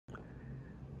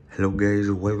Hello guys,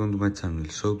 welcome to my channel.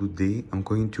 So today I'm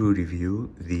going to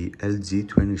review the LG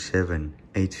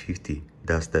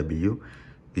 27850-W.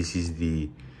 This is the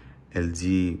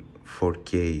LG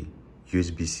 4K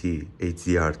USB-C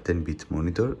HDR 10-bit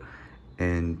monitor,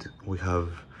 and we have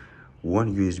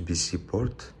one USB-C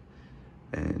port,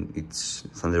 and it's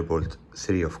Thunderbolt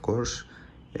 3 of course,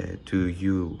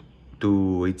 two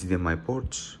HDMI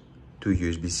ports, two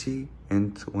USB-C,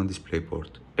 and one display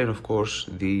port, and of course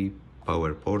the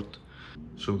power port.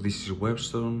 So this is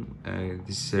Webstone,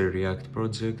 this is a React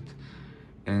project,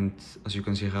 and as you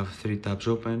can see I have 3 tabs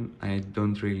open. I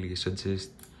don't really suggest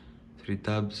 3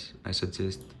 tabs, I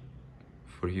suggest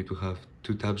for you to have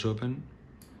 2 tabs open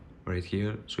right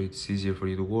here, so it's easier for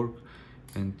you to work.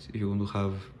 And if you want to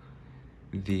have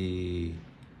the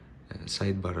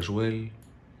sidebar as well,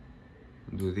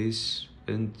 do this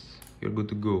and you're good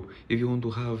to go. If you want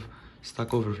to have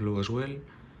Stack Overflow as well,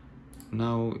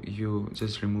 now you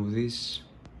just remove this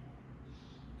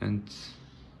and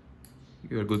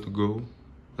you are good to go.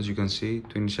 As you can see,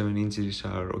 27 inches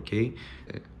are okay.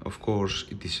 Of course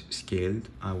it is scaled.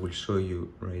 I will show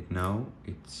you right now.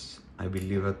 It's, I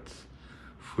believe, at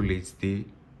full HD.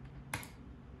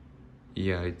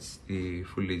 Yeah, it's the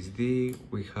full HD.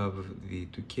 We have the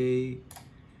 2K.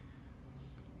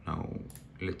 Now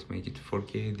let's make it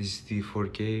 4K. This is the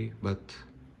 4K, but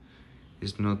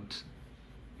it's not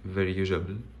very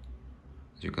usable,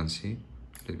 as you can see.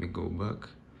 Let me go back.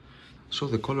 So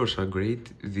the colors are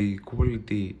great, the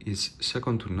quality is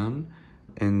second to none,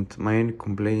 and my only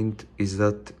complaint is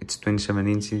that it's 27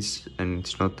 inches and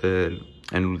it's not an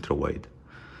ultra wide.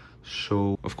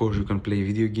 So of course you can play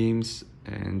video games,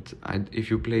 and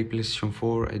if you play PlayStation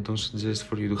 4, I don't suggest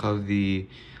for you to have the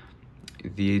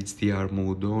HDR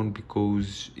mode on,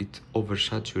 because it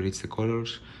oversaturates the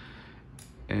colors.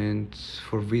 And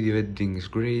for video editing is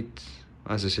great.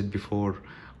 As I said before,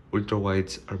 ultra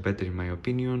wides are better in my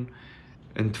opinion.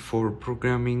 And for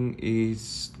programming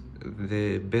is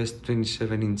the best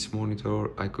 27-inch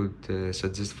monitor I could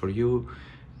suggest for you.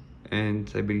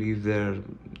 And I believe there are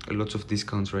lots of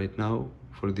discounts right now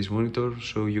for this monitor,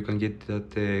 so you can get it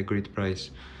at a great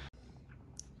price.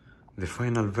 The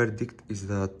final verdict is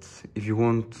that if you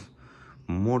want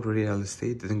more real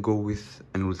estate, then go with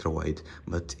an ultra wide.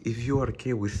 But if you are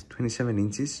okay with 27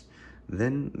 inches,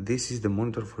 then this is the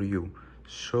monitor for you.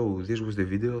 So this was the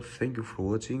video. Thank you for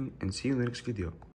watching and see you in the next video.